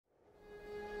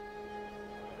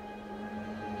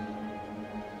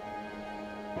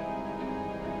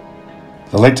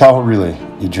The Lake Tahoe Relay,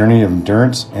 a journey of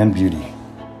endurance and beauty.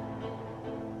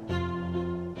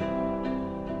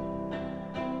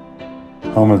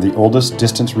 Home of the oldest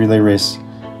distance relay race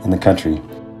in the country.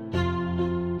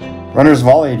 Runners of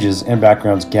all ages and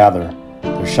backgrounds gather.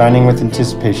 They're shining with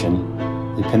anticipation.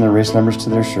 They pin their race numbers to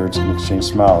their shirts and exchange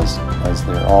smiles as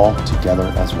they're all together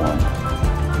as one.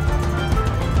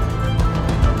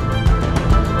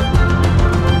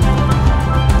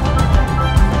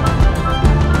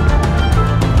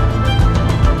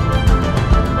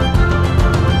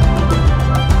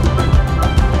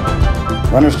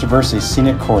 Runners traverse a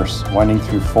scenic course winding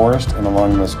through forest and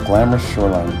along the most glamorous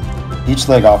shoreline. Each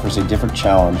leg offers a different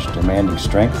challenge, demanding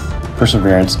strength,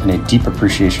 perseverance, and a deep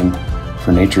appreciation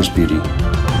for nature's beauty.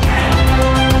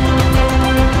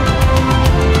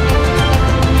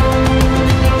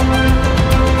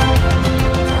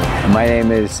 My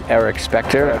name is Eric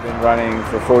Spector. I've been running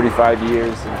for 45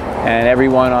 years, and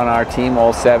everyone on our team,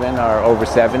 all 7, are over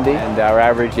 70, and our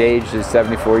average age is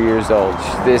 74 years old.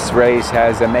 This race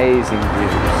has amazing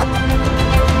views.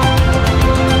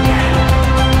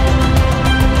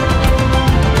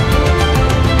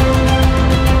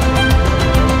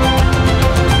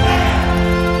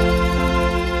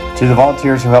 To the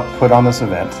volunteers who helped put on this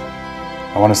event,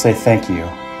 I want to say thank you.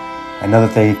 I know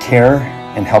that they care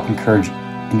and help encourage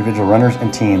individual runners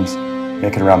and teams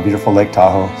make it around beautiful Lake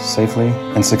Tahoe safely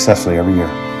and successfully every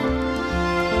year.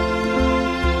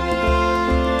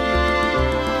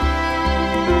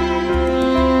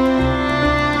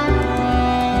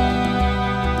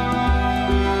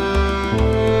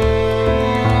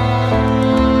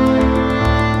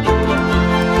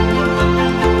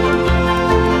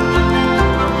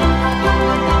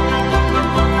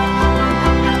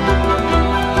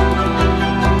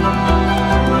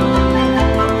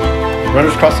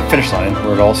 Runners cross the finish line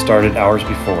where it all started hours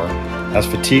before. As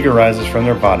fatigue arises from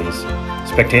their bodies,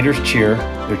 spectators cheer,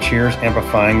 their cheers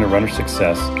amplifying the runner's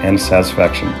success and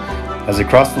satisfaction. As they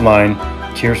cross the line,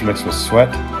 tears mixed with sweat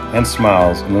and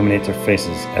smiles illuminate their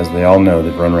faces as they all know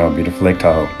they've run around beautiful Lake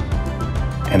Tahoe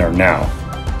and are now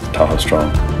Tahoe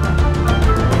strong.